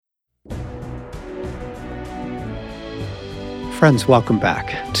Friends, welcome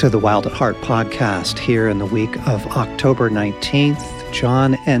back to the Wild at Heart podcast here in the week of October 19th.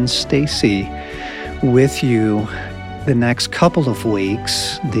 John and Stasi with you the next couple of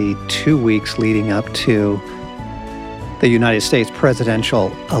weeks, the 2 weeks leading up to the United States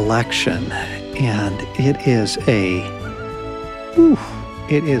presidential election. And it is a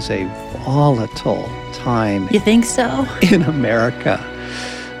volatile time. You think so? In America.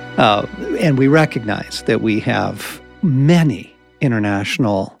 And we recognize that we have many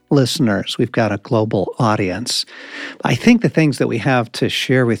international listeners. We've got a global audience. I think the things that we have to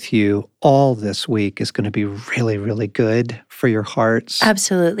share with you all this week is going to be really, really good for your hearts.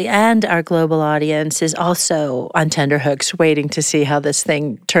 Absolutely. And our global audience is also on tenterhooks waiting to see how this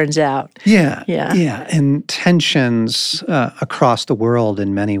thing turns out. Yeah. And tensions across the world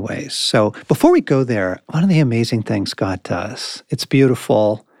in many ways. So before we go there, one of the amazing things God does, it's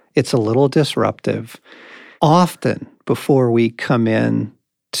beautiful, it's a little disruptive. Often before we come in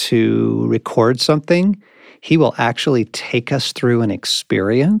to record something, He will actually take us through an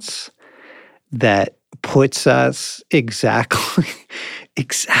experience that puts us exactly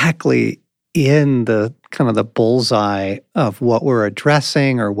in the kind of the bullseye of what we're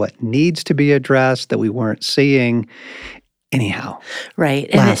addressing or what needs to be addressed that we weren't seeing anyhow.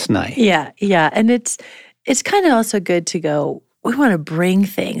 Right. Last night. Yeah. And it's kind of also good to go, we want to bring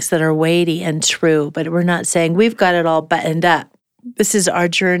things that are weighty and true, but we're not saying we've got it all buttoned up. This is our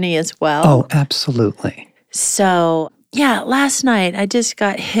journey as well. Oh, absolutely. So, last night I just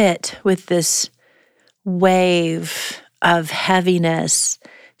got hit with this wave of heaviness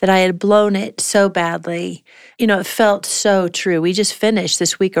that I had blown it so badly. It felt so true. We just finished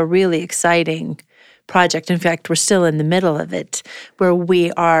this week a really exciting project. In fact, we're still in the middle of it, where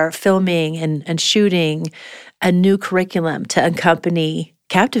we are filming and shooting a new curriculum to accompany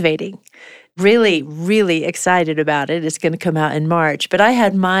Captivating. Really, really excited about it. It's going to come out in March. But I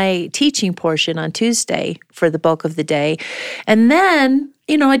had my teaching portion on Tuesday for the bulk of the day. And then,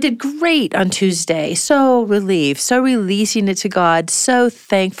 I did great on Tuesday. So relieved, so releasing it to God, so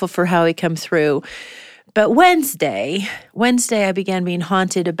thankful for how He come through. But Wednesday, I began being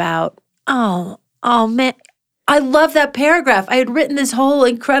haunted about, oh man, I love that paragraph. I had written this whole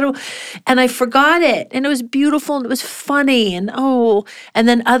incredible, and I forgot it. And it was beautiful, and it was funny, and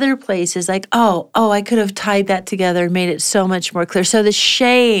then other places like, I could have tied that together and made it so much more clear. So the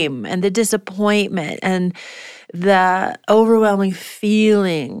shame and the disappointment and the overwhelming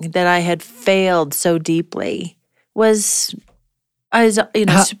feeling that I had failed so deeply I was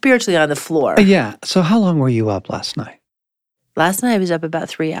spiritually on the floor. Yeah. So how long were you up last night? Last night I was up about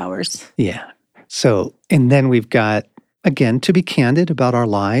 3 hours. Yeah. So, and then we've got, again, to be candid about our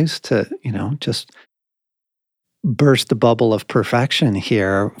lives, to, just burst the bubble of perfection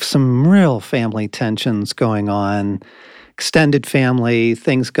here. Some real family tensions going on, extended family,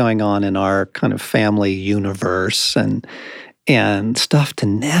 things going on in our kind of family universe, and stuff to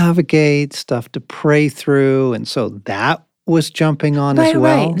navigate, stuff to pray through. And so that was jumping on as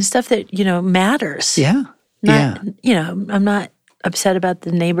well. Right, and stuff that, matters. Yeah. I'm not upset about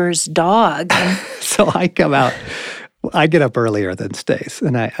the neighbor's dog. So I come out, I get up earlier than Stace,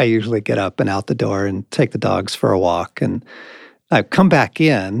 and I usually get up and out the door and take the dogs for a walk, and I come back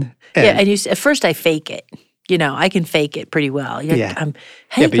in. And at first I fake it. I can fake it pretty well.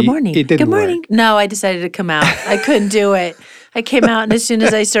 Hey, good morning. It didn't good morning. Work. No, I decided to come out. I couldn't do it. I came out, and as soon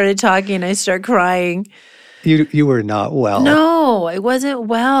as I started talking, I started crying. You were not well. No, I wasn't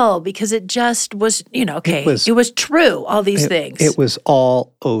well because it just was, it was true, all these things. It was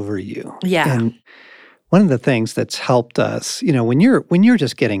all over you. Yeah. And one of the things that's helped us, when you're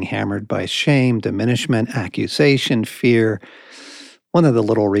just getting hammered by shame, diminishment, accusation, fear, one of the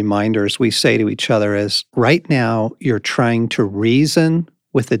little reminders we say to each other is, right now you're trying to reason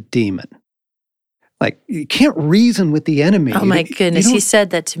with a demon. Like, you can't reason with the enemy. Oh, my goodness. He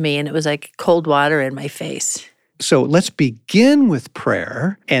said that to me, and it was like cold water in my face. So let's begin with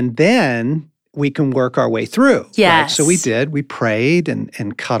prayer, and then we can work our way through. Yes. Right? So we did. We prayed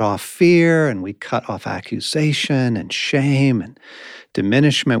and cut off fear, and we cut off accusation and shame and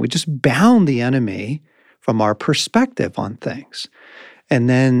diminishment. We just bound the enemy from our perspective on things. And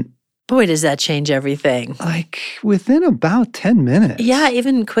then, boy, does that change everything. Like within about 10 minutes. Yeah,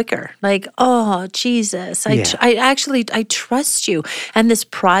 even quicker. Like, oh, Jesus, I trust you. And this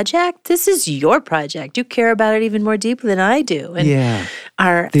project, this is your project. You care about it even more deeply than I do. And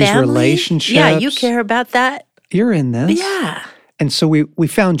our these family, relationships. Yeah, you care about that. You're in this. Yeah. And so we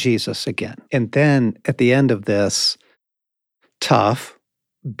found Jesus again. And then at the end of this tough,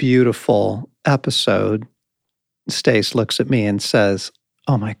 beautiful episode, Stace looks at me and says,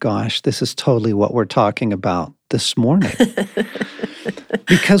 oh my gosh, this is totally what we're talking about this morning.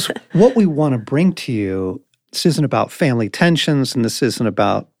 Because what we want to bring to you, this isn't about family tensions and this isn't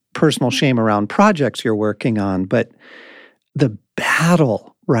about personal shame around projects you're working on, but the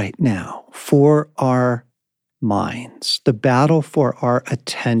battle right now for our minds, the battle for our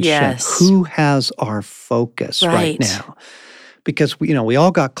attention, Yes. who has our focus right now? Because we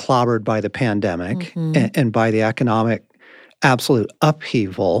all got clobbered by the pandemic and by the economic absolute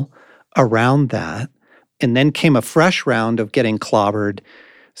upheaval around that. And then came a fresh round of getting clobbered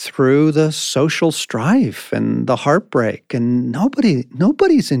through the social strife and the heartbreak. And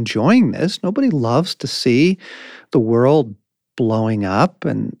nobody's enjoying this. Nobody loves to see the world blowing up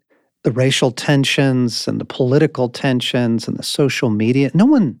and the racial tensions and the political tensions and the social media. No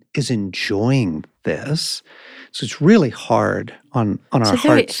one is enjoying this. So it's really hard on our hearts.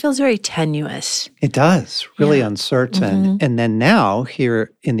 It feels very tenuous. It does, really uncertain. And then now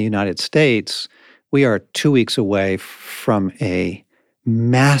here in the United States, we are 2 weeks away from a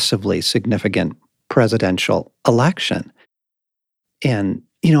massively significant presidential election. And,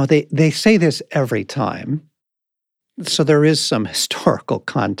 they say this every time. So there is some historical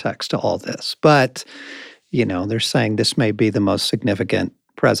context to all this. But, they're saying this may be the most significant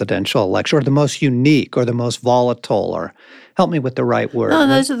presidential election, or the most unique, or the most volatile, or help me with the right word.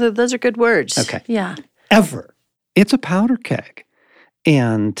 No, those are good words. Okay. Yeah. Ever. It's a powder keg.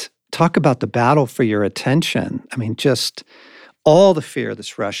 And talk about the battle for your attention. I mean, just all the fear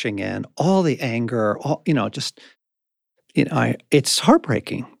that's rushing in, all the anger, it's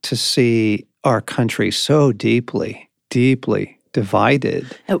heartbreaking to see our country so deeply, deeply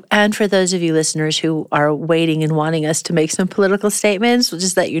divided. And for those of you listeners who are waiting and wanting us to make some political statements, we'll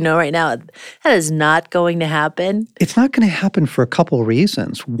just let you know right now, that is not going to happen. It's not going to happen for a couple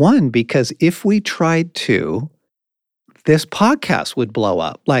reasons. One, because if we tried to, this podcast would blow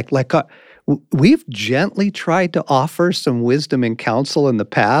up. We've gently tried to offer some wisdom and counsel in the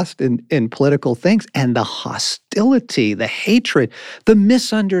past in political things, and the hostility, the hatred, the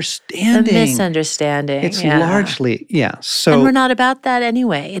misunderstanding. It's largely, So, and we're not about that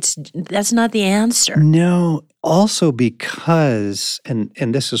anyway. That's not the answer. No, also because, and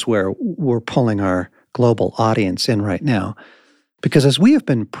this is where we're pulling our global audience in right now, because as we have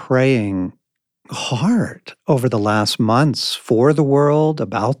been praying hard over the last months for the world,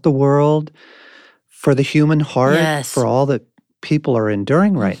 about the world, for the human heart, for all that people are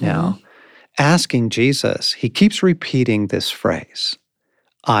enduring right now, asking Jesus, he keeps repeating this phrase,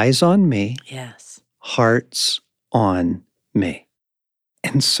 eyes on me, hearts on me.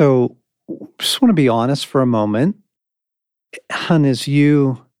 And so just want to be honest for a moment. Hun, as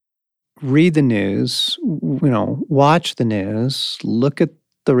you read the news, watch the news, look at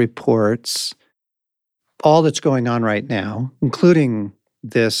the reports, all that's going on right now, including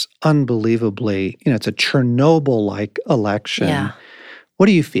this unbelievably, it's a Chernobyl-like election. Yeah. What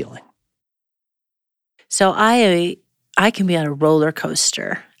are you feeling? So I can be on a roller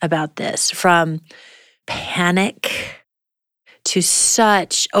coaster about this, from panic to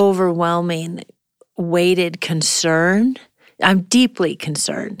such overwhelming, weighted concern. I'm deeply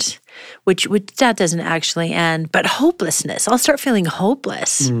concerned, which that doesn't actually end, but hopelessness. I'll start feeling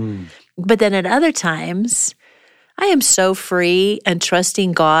hopeless. But then at other times, I am so free and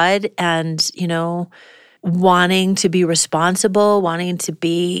trusting God and, wanting to be responsible, wanting to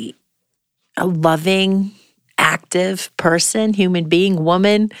be a loving, active person, human being,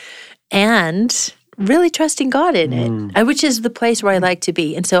 woman, and really trusting God in it, which is the place where I like to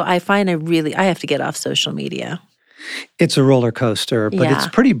be. And so I find I have to get off social media. It's a roller coaster, but it's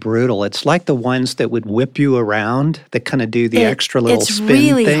pretty brutal. It's like the ones that would whip you around, that kind of do the extra little spin thing.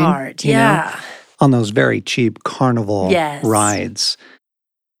 It's really hard, on those very cheap carnival rides.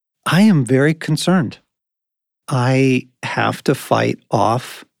 I am very concerned. I have to fight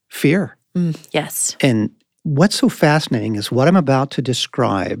off fear. Yes. And what's so fascinating is what I'm about to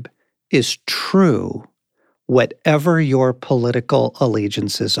describe is true, whatever your political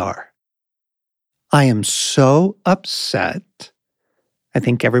allegiances are. I am so upset. I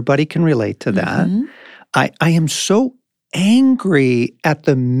think everybody can relate to that. I am so angry at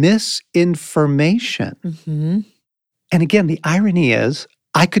the misinformation. And again, the irony is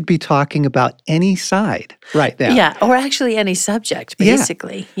I could be talking about any side right now. Yeah, or actually any subject,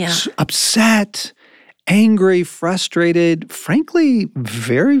 basically. Yeah. Upset, angry, frustrated, frankly,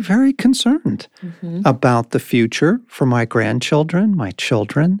 very, very concerned about the future for my grandchildren, my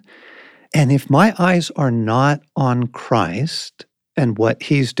children. And if my eyes are not on Christ and what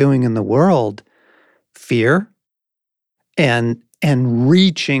he's doing in the world, fear and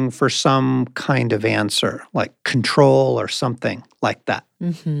reaching for some kind of answer, like control or something like that.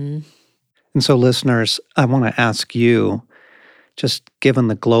 And so, listeners, I want to ask you, just given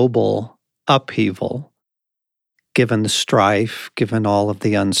the global upheaval, given the strife, given all of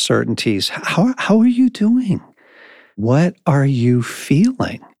the uncertainties, how are you doing? What are you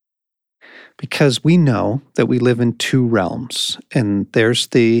feeling? Because we know that we live in two realms, and there's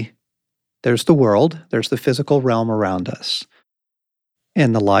the world, there's the physical realm around us,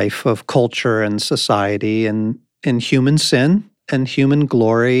 and the life of culture and society and human sin and human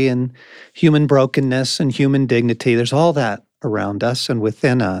glory and human brokenness and human dignity. There's all that around us and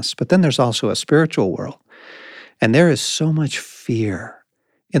within us. But then there's also a spiritual world. And there is so much fear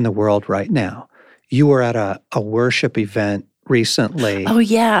in the world right now. You were at a worship event recently. Oh,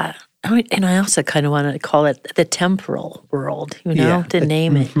 yeah. And I also kind of wanted to call it the temporal world, to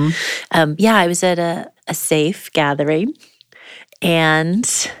name it. I was at a safe gathering,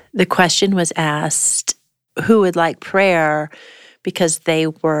 and the question was asked, who would like prayer, because they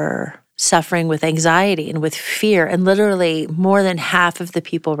were suffering with anxiety and with fear. And literally more than half of the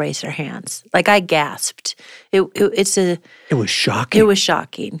people raised their hands. Like, I gasped. It was shocking. It was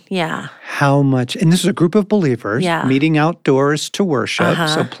shocking, yeah. How much, and this is a group of believers meeting outdoors to worship,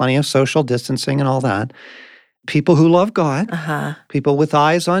 so plenty of social distancing and all that. People who love God, people with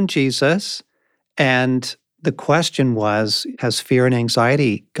eyes on Jesus, and the question was, has fear and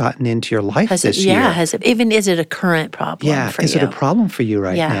anxiety gotten into your life this year? Yeah, is it a current problem for you? Is it a problem for you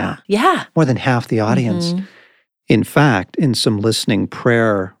right now? Yeah. More than half the audience. In fact, in some listening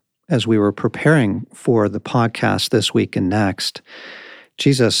prayer, as we were preparing for the podcast this week and next,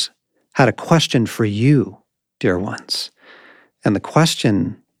 Jesus had a question for you, dear ones. And the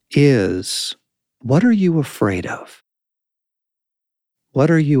question is, what are you afraid of?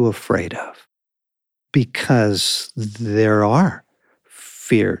 What are you afraid of? Because there are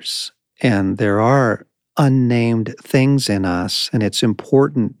fears and there are unnamed things in us, and it's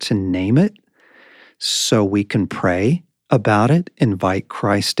important to name it so we can pray about it, invite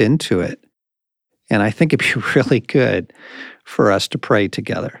Christ into it. And I think it'd be really good for us to pray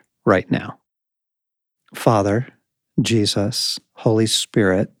together right now. Father, Jesus, Holy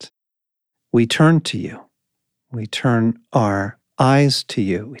Spirit, we turn to you. We turn our eyes to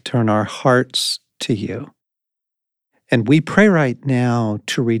you. We turn our hearts to you. And we pray right now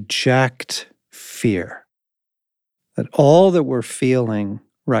to reject fear. That all that we're feeling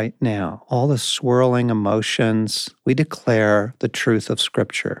right now, all the swirling emotions, we declare the truth of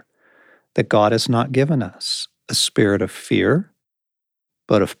Scripture, that God has not given us a spirit of fear,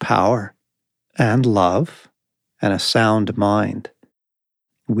 but of power and love and a sound mind.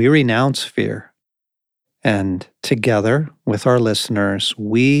 We renounce fear, and together with our listeners,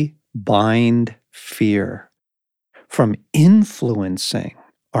 we bind fear from influencing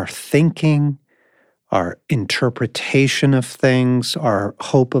our thinking, our interpretation of things, our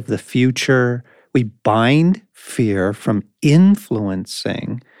hope of the future. We bind fear from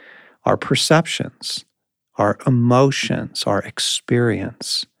influencing our perceptions, our emotions, our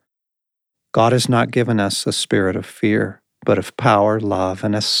experience. God has not given us a spirit of fear, but of power, love,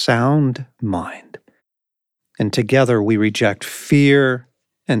 and a sound mind. And together we reject fear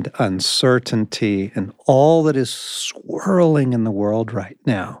and uncertainty and all that is swirling in the world right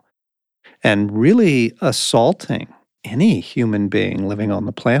now and really assaulting any human being living on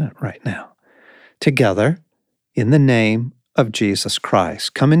the planet right now. Together, in the name of Jesus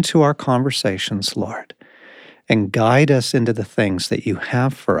Christ, come into our conversations, Lord, and guide us into the things that you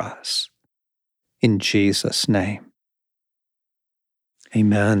have for us. In Jesus' name.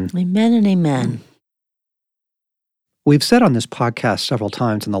 Amen. Amen and amen. We've said on this podcast several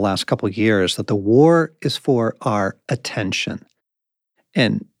times in the last couple of years that the war is for our attention.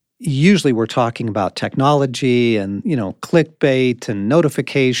 And usually we're talking about technology and, clickbait and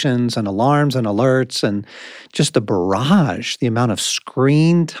notifications and alarms and alerts and just the barrage, the amount of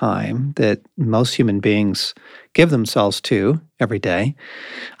screen time that most human beings give themselves to every day.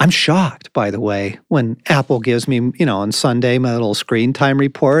 I'm shocked, by the way, when Apple gives me, on Sunday, my little screen time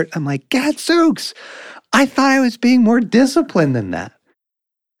report. I'm like, gadzooks, I thought I was being more disciplined than that.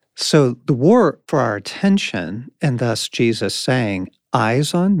 So the war for our attention, and thus Jesus saying,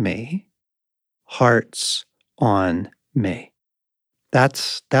 eyes on me, hearts on me.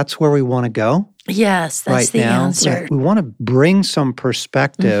 That's where we want to go. Yes, that's right the now. answer. We want to bring some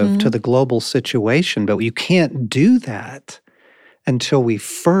perspective to the global situation, but you can't do that until we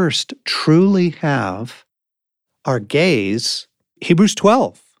first truly have our gaze. Hebrews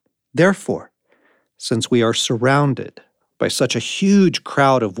 12, therefore, since we are surrounded by such a huge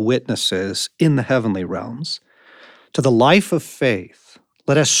crowd of witnesses in the heavenly realms, to the life of faith,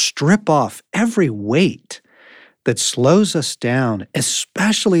 let us strip off every weight that slows us down,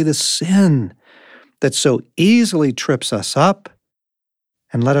 especially the sin that so easily trips us up,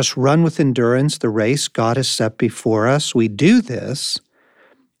 and let us run with endurance the race God has set before us. We do this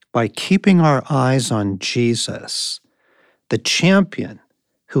by keeping our eyes on Jesus, the champion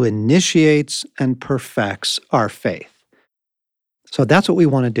who initiates and perfects our faith. So that's what we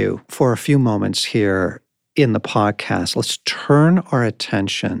want to do for a few moments here in the podcast. Let's turn our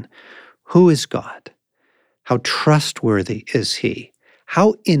attention. Who is God? How trustworthy is He?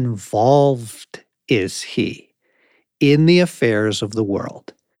 How involved is He in the affairs of the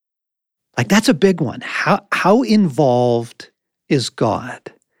world? Like, that's a big one. How involved is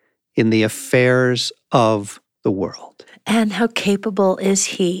God in the affairs of the world? And how capable is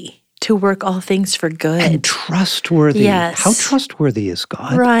He to work all things for good? And trustworthy. Yes. How trustworthy is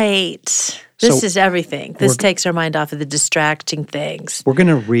God? Right. This So is everything. This takes our mind off of the distracting things. We're going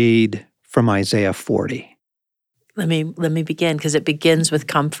to read from Isaiah 40. Let me begin, because it begins with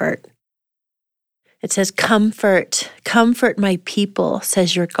comfort. It says, "Comfort, comfort my people,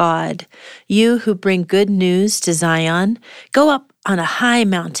 says your God. You who bring good news to Zion, go up on a high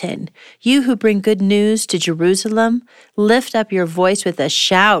mountain. You who bring good news to Jerusalem, lift up your voice with a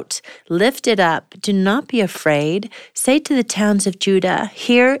shout. Lift it up. Do not be afraid. Say to the towns of Judah,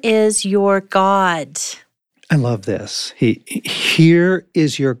 here is your God." I love this. Here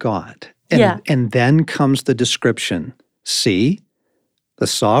is your God. And then comes the description. See, the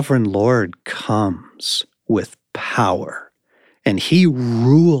sovereign Lord comes with power, and He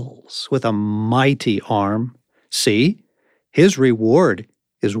rules with a mighty arm. See, His reward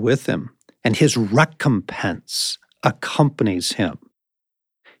is with Him, and His recompense accompanies Him.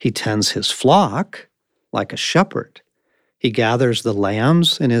 He tends His flock like a shepherd. He gathers the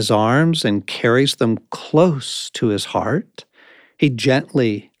lambs in His arms and carries them close to His heart. He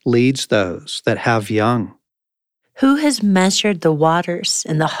gently leads those that have young. Who has measured the waters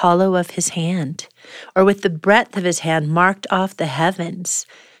in the hollow of His hand, or with the breadth of His hand marked off the heavens?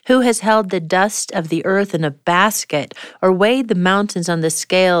 Who has held the dust of the earth in a basket, or weighed the mountains on the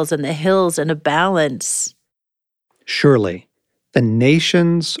scales and the hills in a balance? Surely, the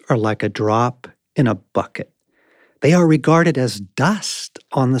nations are like a drop in a bucket. They are regarded as dust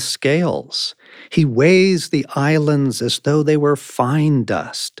on the scales. He weighs the islands as though they were fine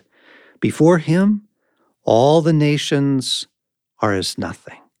dust. Before Him, all the nations are as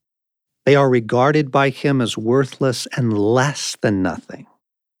nothing. They are regarded by Him as worthless and less than nothing.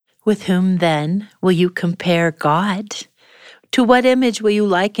 With whom then will you compare God? To what image will you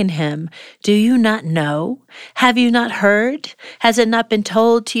liken Him? Do you not know? Have you not heard? Has it not been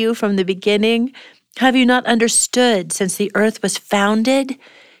told to you from the beginning? Have you not understood since the earth was founded?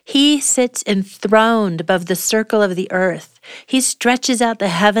 He sits enthroned above the circle of the earth. He stretches out the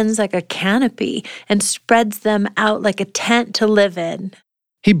heavens like a canopy and spreads them out like a tent to live in.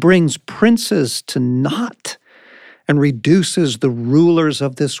 He brings princes to naught and reduces the rulers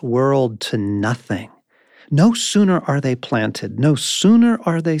of this world to nothing. No sooner are they planted, no sooner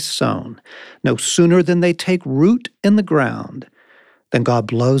are they sown, no sooner than they take root in the ground, then God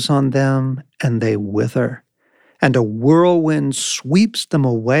blows on them and they wither, and a whirlwind sweeps them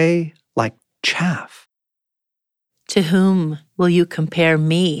away like chaff. To whom will you compare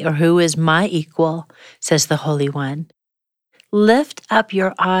me, or who is my equal? Says the Holy One. Lift up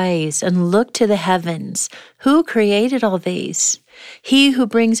your eyes and look to the heavens. Who created all these? He who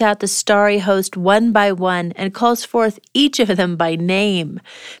brings out the starry host one by one and calls forth each of them by name.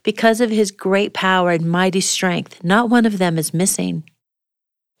 Because of His great power and mighty strength, not one of them is missing.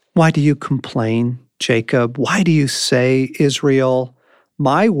 Why do you complain, Jacob? Why do you say, Israel,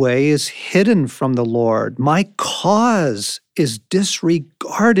 my way is hidden from the Lord. My cause is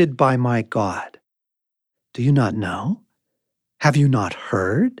disregarded by my God. Do you not know? Have you not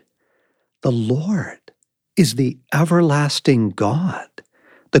heard? The Lord is the everlasting God,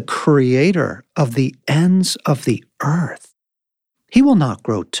 the creator of the ends of the earth. He will not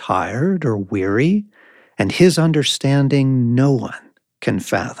grow tired or weary, and His understanding no one can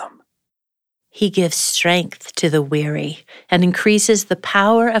fathom. He gives strength to the weary and increases the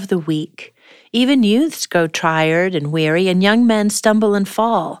power of the weak. Even youths grow tired and weary, and young men stumble and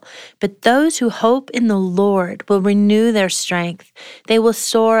fall. But those who hope in the Lord will renew their strength. They will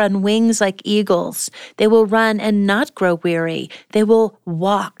soar on wings like eagles. They will run and not grow weary. They will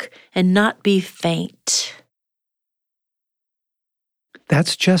walk and not be faint.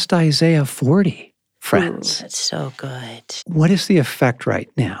 That's just Isaiah 40, friends. Ooh, that's so good. What is the effect right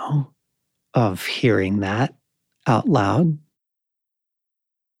now of hearing that out loud?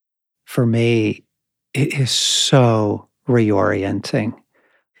 For me, it is so reorienting.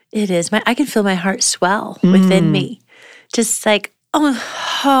 It is. I can feel my heart swell within me. Just like,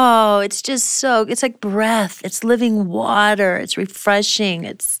 oh, it's just it's like breath. It's living water. It's refreshing.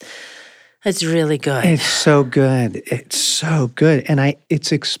 It's really good. It's so good. It's so good. And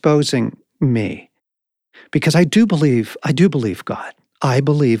it's exposing me because I do believe God. I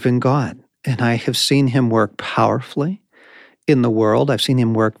believe in God. And I have seen him work powerfully in the world. I've seen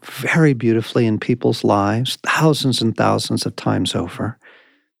him work very beautifully in people's lives, thousands and thousands of times over.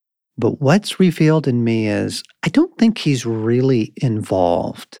 But what's revealed in me is I don't think he's really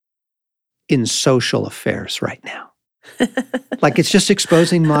involved in social affairs right now. Like it's just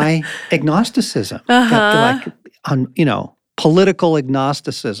exposing my agnosticism. Like on, political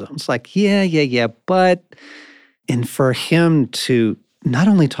agnosticism. It's like, yeah, but, and for him to not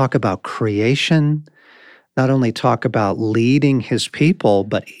only talk about creation, not only talk about leading his people,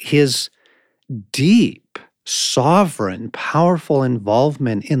 but his deep, sovereign, powerful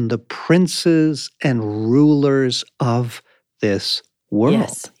involvement in the princes and rulers of this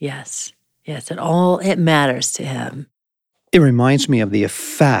world. Yes. It matters to him. It reminds me of the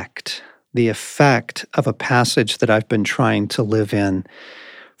effect of a passage that I've been trying to live in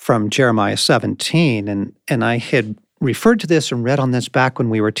from Jeremiah 17. And I had referred to this and read on this back when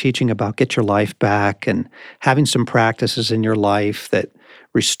we were teaching about get your life back and having some practices in your life that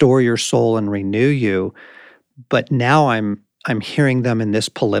restore your soul and renew you. But now I'm hearing them in this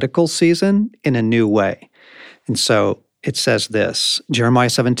political season in a new way. And so it says this, Jeremiah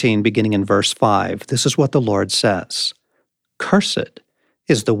 17, beginning in verse 5, this is what the Lord says, "Cursed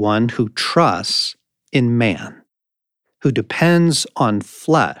is the one who trusts in man, who depends on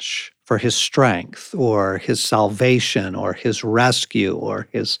flesh for his strength or his salvation or his rescue or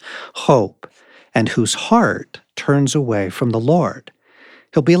his hope, and whose heart turns away from the Lord.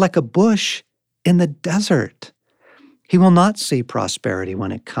 He'll be like a bush in the desert. He will not see prosperity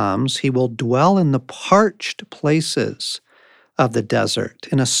when it comes. He will dwell in the parched places of the desert,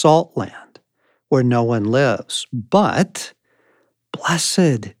 in a salt land where no one lives. But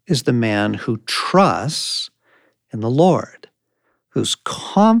blessed is the man who trusts in the Lord, whose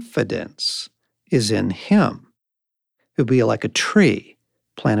confidence is in him. He'll be like a tree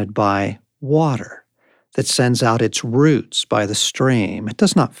planted by water that sends out its roots by the stream. It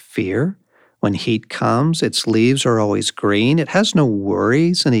does not fear when heat comes. Its leaves are always green. It has no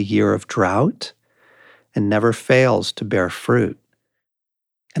worries in a year of drought and never fails to bear fruit."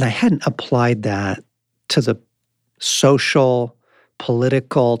 And I hadn't applied that to the social,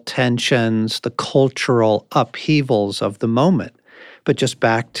 political tensions, the cultural upheavals of the moment, but just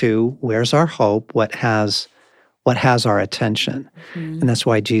back to where's our hope, what has our attention. And that's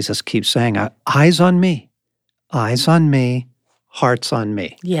why Jesus keeps saying, eyes on me, hearts on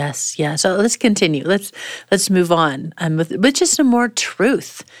me. Yes. So let's continue. Let's move on with just some more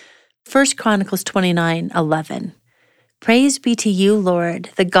truth. 1 Chronicles 29:11. Praise be to you,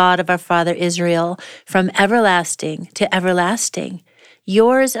 Lord, the God of our father Israel, from everlasting to everlasting.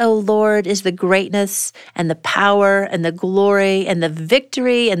 Yours, O Lord, is the greatness and the power and the glory and the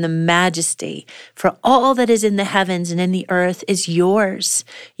victory and the majesty. For all that is in the heavens and in the earth is yours.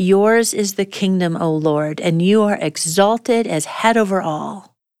 Yours is the kingdom, O Lord, and you are exalted as head over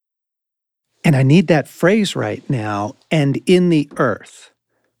all. And I need that phrase right now, and in the earth.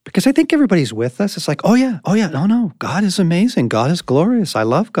 Because I think everybody's with us. It's like, oh yeah, no, God is amazing. God is glorious. I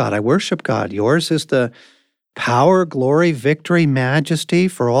love God. I worship God. Yours is the power, glory, victory, majesty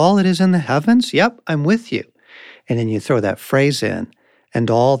for all that is in the heavens. Yep, I'm with you. And then you throw that phrase in,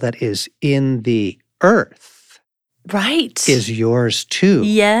 and all that is in the earth is yours too.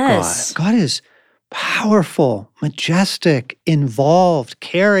 Yes. God is powerful, majestic, involved,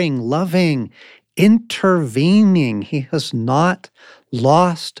 caring, loving, intervening. He has not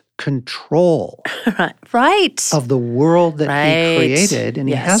lost control of the world that he created, and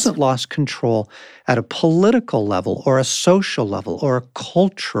he hasn't lost control at a political level or a social level or a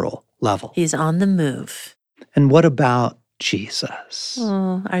cultural level. He's on the move. And what about Jesus?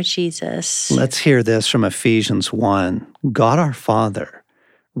 Oh, our Jesus. Let's hear this from Ephesians 1. God our Father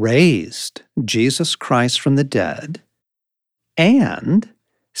raised Jesus Christ from the dead and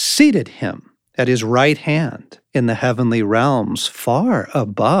seated him at his right hand in the heavenly realms, far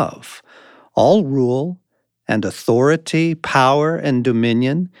above all rule and authority, power and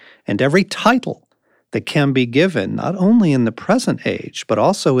dominion, and every title that can be given, not only in the present age, but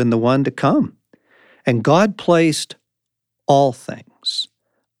also in the one to come. And God placed all things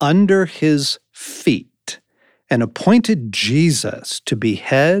under his feet and appointed Jesus to be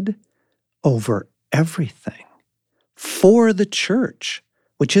head over everything for the church,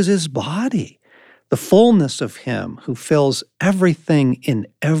 which is his body, the fullness of him who fills everything in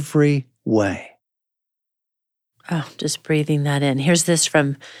every way. Oh, just breathing that in. Here's this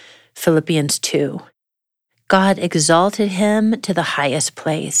from Philippians 2. God exalted him to the highest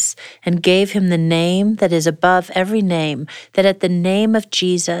place and gave him the name that is above every name, that at the name of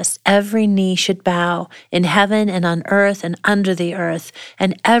Jesus every knee should bow in heaven and on earth and under the earth,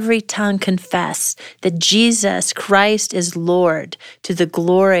 and every tongue confess that Jesus Christ is Lord, to the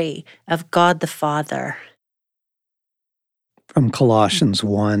glory of God the Father. From Colossians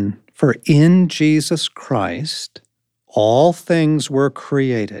 1, for in Jesus Christ all things were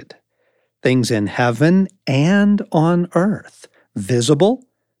created, things in heaven and on earth, visible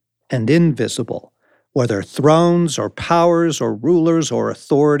and invisible, whether thrones or powers or rulers or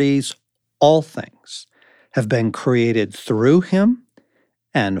authorities, all things have been created through him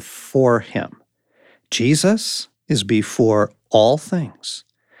and for him. Jesus is before all things,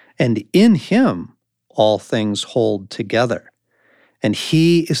 and in him all things hold together. And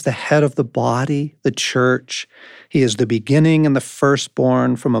he is the head of the body, the church. He is the beginning and the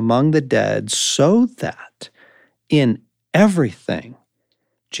firstborn from among the dead, so that in everything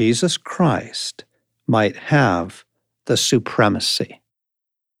Jesus Christ might have the supremacy.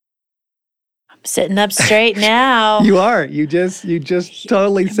 I'm sitting up straight now. You are. You just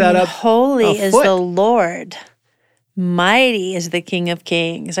totally sat up. Holy is the Lord. Mighty is the King of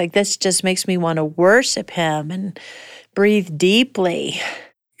Kings. Like, this just makes me want to worship him and breathe deeply.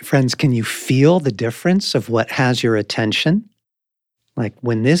 Friends, can you feel the difference of what has your attention? Like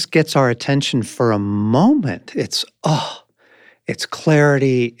when this gets our attention for a moment, it's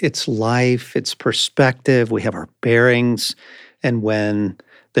clarity, it's life, it's perspective. We have our bearings. And when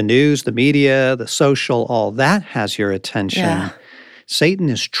the news, the media, the social, all that has your attention, Satan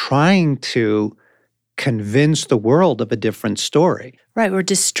is trying to convince the world of a different story. Right, we're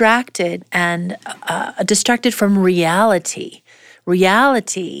distracted and distracted from reality.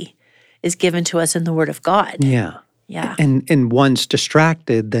 Reality is given to us in the Word of God. Yeah. And once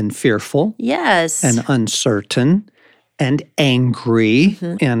distracted, then fearful. Yes. And uncertain and angry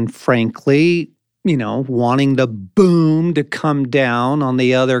and frankly, wanting the boom to come down on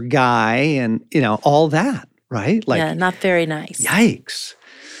the other guy and, all that, right? Like, not very nice. Yikes.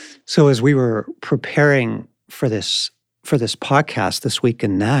 So as we were preparing for this podcast this week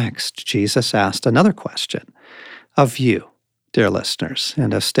and next, Jesus asked another question of you, dear listeners,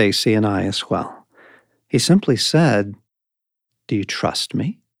 and of Stasi and I as well. He simply said, do you trust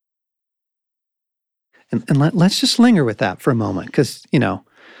me? And let's just linger with that for a moment because,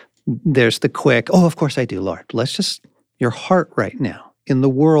 there's the quick, oh, of course I do, Lord. Let's just, your heart right now, in the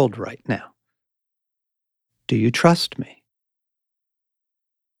world right now. Do you trust me?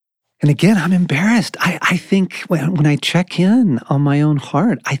 And again, I'm embarrassed. I think when I check in on my own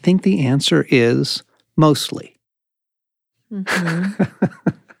heart, I think the answer is mostly.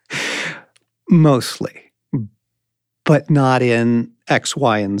 Mostly. But not in X,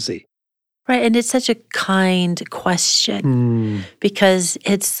 Y, and Z. Right, and it's such a kind question because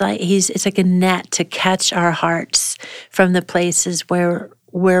it's like a net to catch our hearts from the places where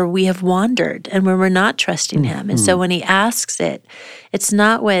we have wandered and where we're not trusting him. And so when he asks it, it's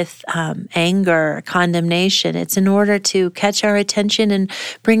not with anger or condemnation. It's in order to catch our attention and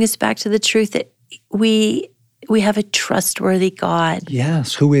bring us back to the truth that we have a trustworthy God.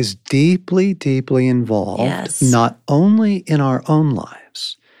 Yes, who is deeply, deeply involved, not only in our own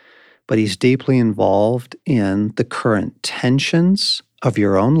lives, but he's deeply involved in the current tensions of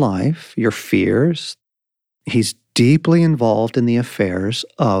your own life, your fears. He's deeply involved in the affairs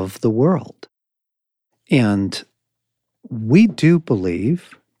of the world. And we do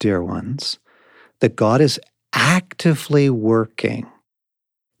believe, dear ones, that God is actively working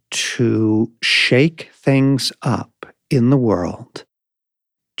to shake things up in the world,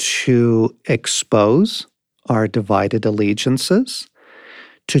 to expose our divided allegiances,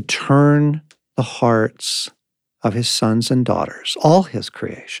 to turn the hearts of his sons and daughters, all his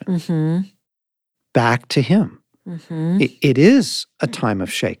creation, back to him. It is a time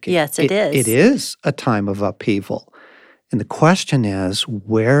of shaking. Yes, it is. It is a time of upheaval. And the question is,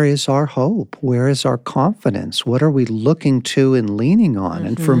 where is our hope? Where is our confidence? What are we looking to and leaning on?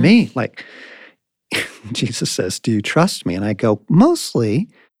 And for me, like, Jesus says, do you trust me? And I go, mostly,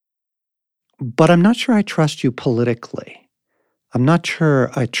 but I'm not sure I trust you politically. I'm not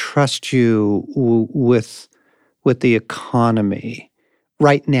sure I trust you with the economy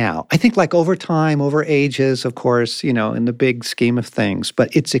right now. I think like over time, over ages, of course, in the big scheme of things,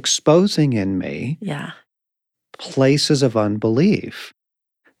 but it's exposing in me places of unbelief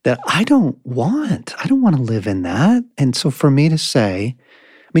that I don't want. I don't want to live in that. And so for me to say,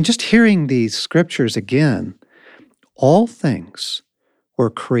 mean, just hearing these scriptures again, all things were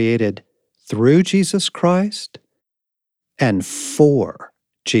created through Jesus Christ and for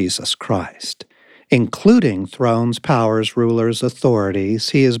Jesus Christ, including thrones, powers, rulers, authorities.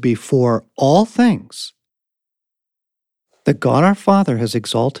 He is before all things. That God our Father has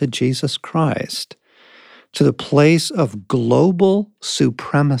exalted Jesus Christ to the place of global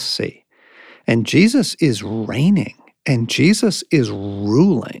supremacy. And Jesus is reigning, and Jesus is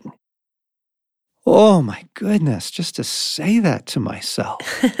ruling. Oh my goodness, just to say that to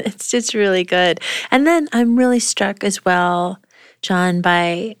myself. It's just really good. And then I'm really struck as well, John,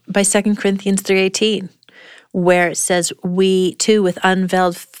 by 2 Corinthians 3:18, where it says, we too with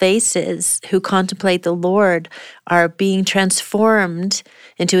unveiled faces who contemplate the Lord are being transformed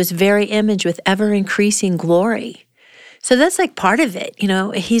into his very image with ever increasing glory. So that's like part of it.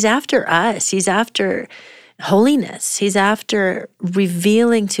 He's after us. He's after holiness. He's after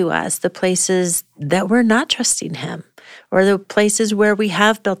revealing to us the places that we're not trusting him, or the places where we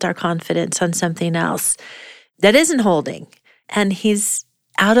have built our confidence on something else that isn't holding. And he's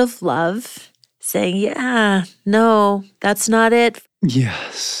out of love saying, yeah, no, that's not it.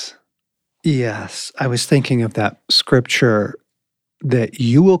 Yes. Yes. I was thinking of that scripture that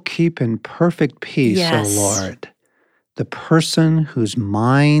you will keep in perfect peace, Yes. O Lord, the person whose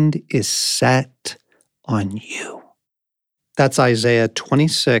mind is set on you. That's Isaiah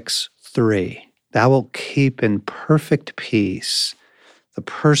 26:3. Thou wilt keep in perfect peace the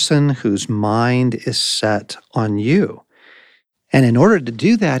person whose mind is set on you. And in order to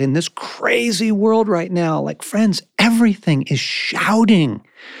do that in this crazy world right now, like friends, everything is shouting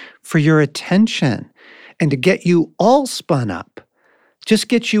for your attention and to get you all spun up, just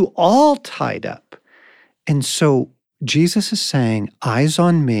get you all tied up. And so Jesus is saying, eyes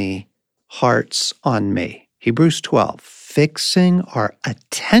on me, hearts on me. Hebrews 12, fixing our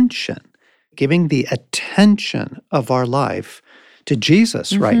attention, giving the attention of our life to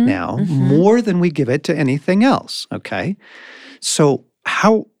Jesus right now, more than we give it to anything else, okay? So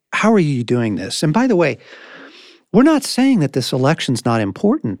how are you doing this? And by the way, we're not saying that this election's not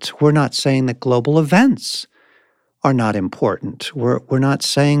important. We're not saying that global events are not important. We're not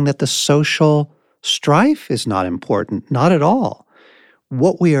saying that the social strife is not important. Not at all.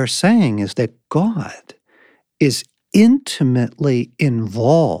 What we are saying is that God is intimately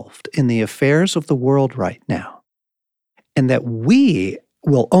involved in the affairs of the world right now, and that we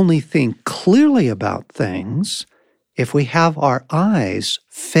will only think clearly about things if we have our eyes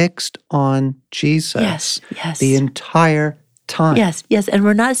fixed on Jesus the entire time. Yes. And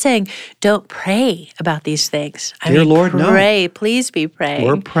we're not saying don't pray about these things. Dear Lord, no. Pray, please be praying.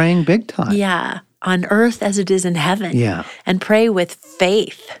 We're praying big time. Yeah, on earth as it is in heaven. Yeah. And pray with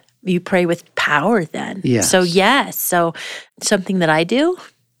faith. You pray with power then. Yes. So something that I do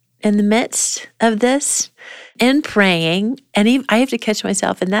in the midst of this, in praying, and I have to catch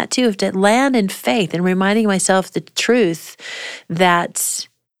myself in that too, to land in faith and reminding myself the truth that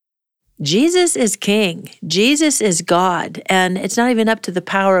Jesus is King. Jesus is God. And it's not even up to the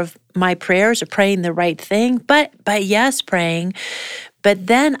power of my prayers or praying the right thing, but yes, praying. But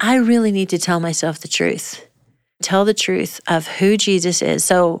then I really need to tell myself the truth. Tell the truth of who Jesus is.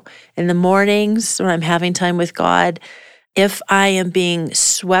 So in the mornings when I'm having time with God, if I am being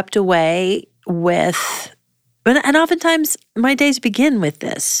swept away with, and oftentimes my days begin with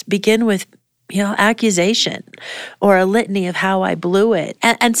accusation or a litany of how I blew it.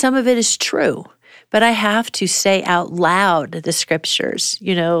 And some of it is true, but I have to say out loud the scriptures,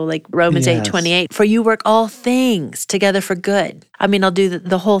 like Romans 8:28, for you work all things together for good. I mean, I'll do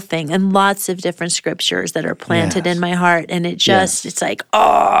the whole thing, and lots of different scriptures that are planted in my heart. And it just, it's like,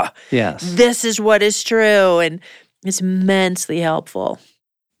 this is what is true. And it's immensely helpful.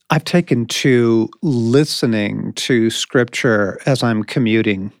 I've taken to listening to scripture as I'm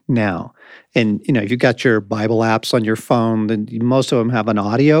commuting now. And, if you've got your Bible apps on your phone, then most of them have an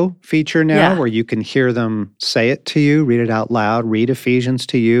audio feature now where you can hear them say it to you, read it out loud, read Ephesians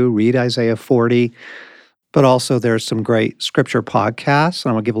to you, read Isaiah 40. But also there's some great scripture podcasts.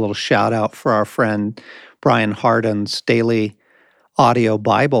 And I want to give a little shout out for our friend Brian Hardin's daily audio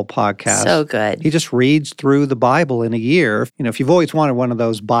Bible podcast. So good. He just reads through the Bible in a year. If you've always wanted one of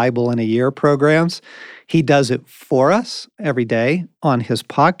those Bible in a year programs, he does it for us every day on his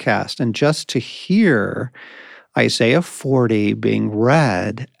podcast. And just to hear Isaiah 40 being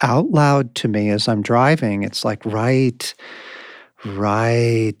read out loud to me as I'm driving, it's like, right.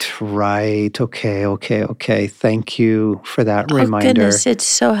 Okay. Thank you for that reminder. Oh, goodness, it's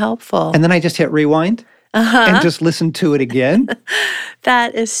so helpful. And then I just hit rewind. and just listen to it again.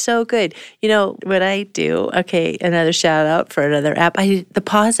 That is so good. You know what I do? Okay, another shout out for another app. The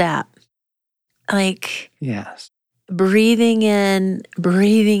pause app. Like Yes. breathing in,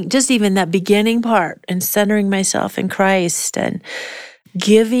 breathing, just even that beginning part and centering myself in Christ and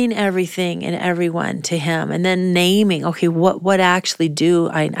giving everything and everyone to Him, and then naming, okay, what actually do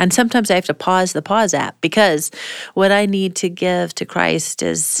I, and sometimes I have to pause the pause app because what I need to give to Christ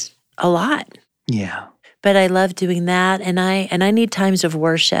is a lot. Yeah. But I love doing that, and I need times of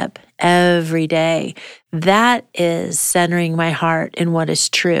worship every day. That is centering my heart in what is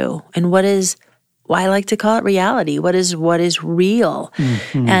true and what is, why I like to call it reality. What is real?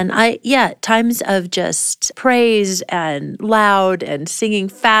 Mm-hmm. And times of just praise and loud and singing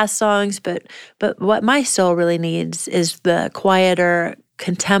fast songs. But what my soul really needs is the quieter,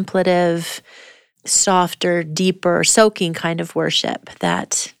 contemplative, softer, deeper, soaking kind of worship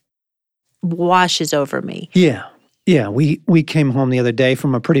that washes over me. Yeah. Yeah, we came home the other day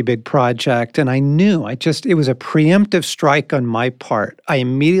from a pretty big project, and I knew it was a preemptive strike on my part. I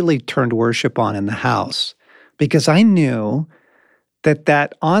immediately turned worship on in the house because I knew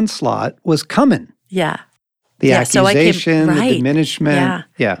that onslaught was coming. Yeah. The accusation, the diminishment.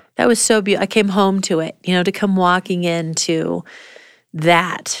 Yeah. That was so beautiful. I came home to it, to come walking into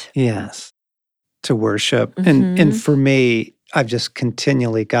that. Yes, to worship. And for me, I've just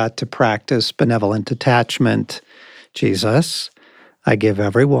continually got to practice benevolent detachment. Jesus, I give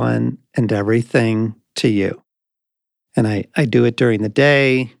everyone and everything to you. And I do it during the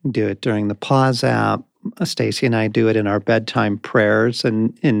day, do it during the pause app. Stasi and I do it in our bedtime prayers.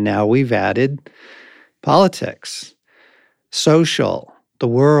 And now we've added politics, social, the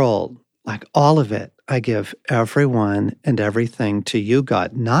world, like all of it. I give everyone and everything to you,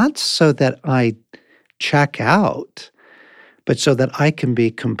 God, not so that I check out, but so that I can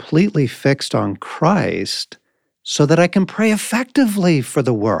be completely fixed on Christ, so that I can pray effectively for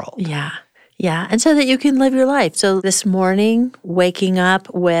the world. Yeah. Yeah. And so that you can live your life. So this morning, waking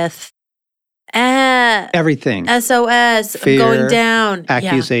up with everything. SOS, Fear, going down.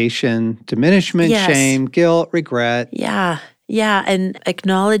 Accusation, diminishment, shame, guilt, regret. Yeah. Yeah. And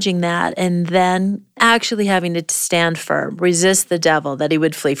acknowledging that, and then actually having to stand firm, resist the devil that he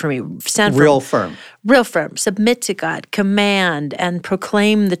would flee from me. Stand firm. Real firm. Submit to God, command, and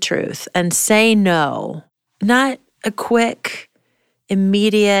proclaim the truth, and say no. Not a quick,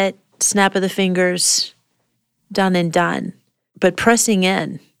 immediate snap of the fingers, done and done, but pressing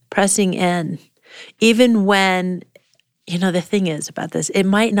in, even when, the thing is about this, it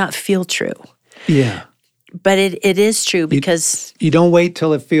might not feel true. Yeah. But it is true because you don't wait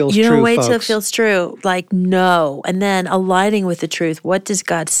till it feels true, You don't wait folks. till it feels true. Like, no. And then aligning with the truth. What does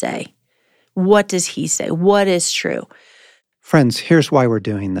God say? What does He say? What is true? Friends, here's why we're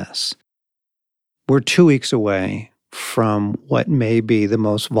doing this. We're 2 weeks away from what may be the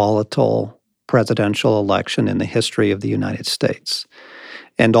most volatile presidential election in the history of the United States,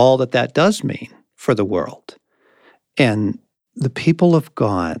 and all that does mean for the world. And the people of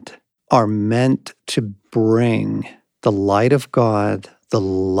God are meant to bring the light of God, the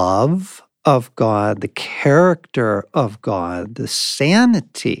love of God, the character of God, the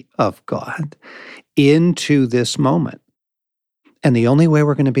sanity of God into this moment. And the only way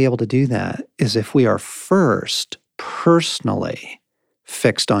we're going to be able to do that is if we are first personally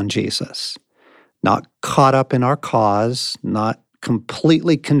fixed on Jesus, not caught up in our cause, not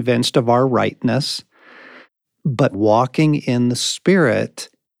completely convinced of our rightness, but walking in the Spirit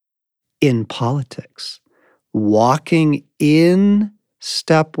in politics, walking in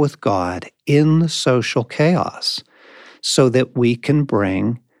step with God in the social chaos, so that we can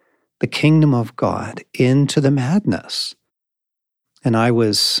bring the kingdom of God into the madness. And I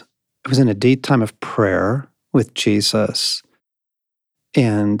was in a deep time of prayer with Jesus,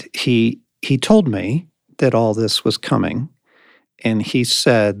 and he told me that all this was coming, and he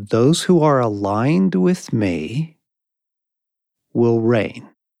said, "Those who are aligned with me will reign."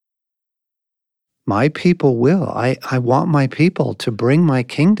 My people will. I want my people to bring my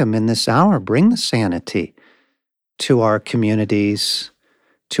kingdom in this hour, bring the sanity to our communities,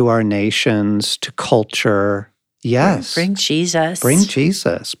 to our nations, to culture. Yes. Bring Jesus. Bring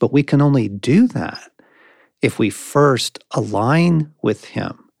Jesus. But we can only do that if we first align with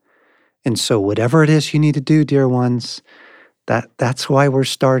Him. And so whatever it is you need to do, dear ones, that's why we're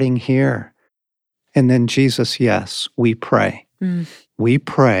starting here. And then Jesus, yes, we pray. We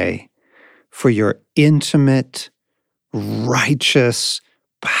pray for your intimate, righteous,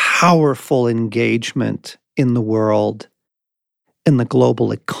 powerful engagement in the world, in the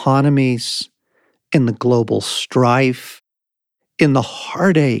global economies, in the global strife, in the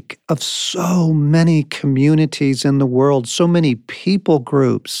heartache of so many communities in the world, so many people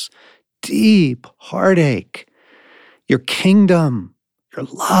groups, deep heartache. Your kingdom, your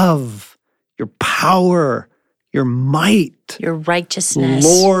love, your power, your might, your righteousness.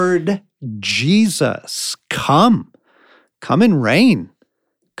 Lord Jesus, come and reign.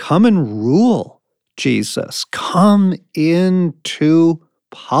 Come and rule, Jesus. Come into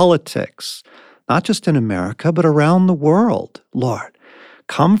politics, not just in America, but around the world, Lord.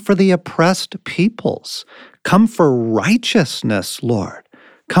 Come for the oppressed peoples. Come for righteousness, Lord.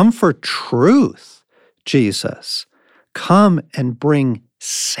 Come for truth, Jesus. Come and bring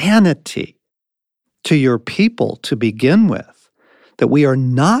sanity to your people to begin with, that we are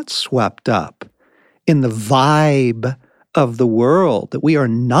not swept up in the vibe of the world, that we are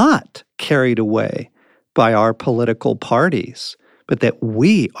not carried away by our political parties, but that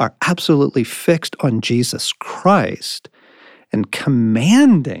we are absolutely fixed on Jesus Christ and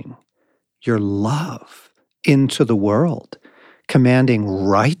commanding your love into the world, commanding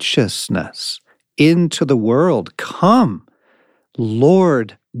righteousness into the world. Come,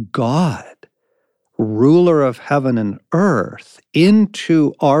 Lord God, ruler of heaven and earth,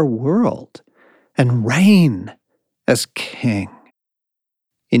 into our world and reign as King.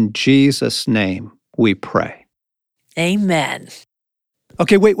 In Jesus' name we pray. Amen.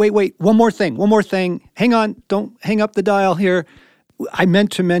 Okay, wait. One more thing. Hang on. Don't hang up the dial here. I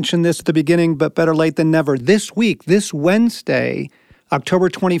meant to mention this at the beginning, but better late than never. This week, this Wednesday, October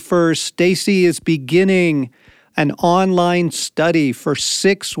 21st, Stasi is beginning an online study for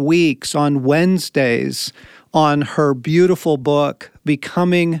 6 weeks on Wednesdays on her beautiful book,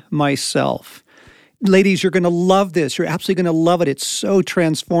 Becoming Myself. Ladies, you're going to love this. You're absolutely going to love it. It's so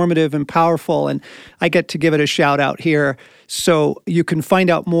transformative and powerful, and I get to give it a shout out here. So you can find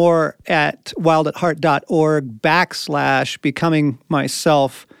out more at wildatheart.org/Becoming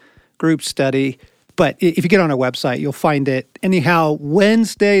Myself group study. But if you get on our website, you'll find it. Anyhow,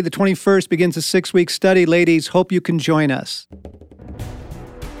 Wednesday, the 21st, begins a 6-week study. Ladies, hope you can join us.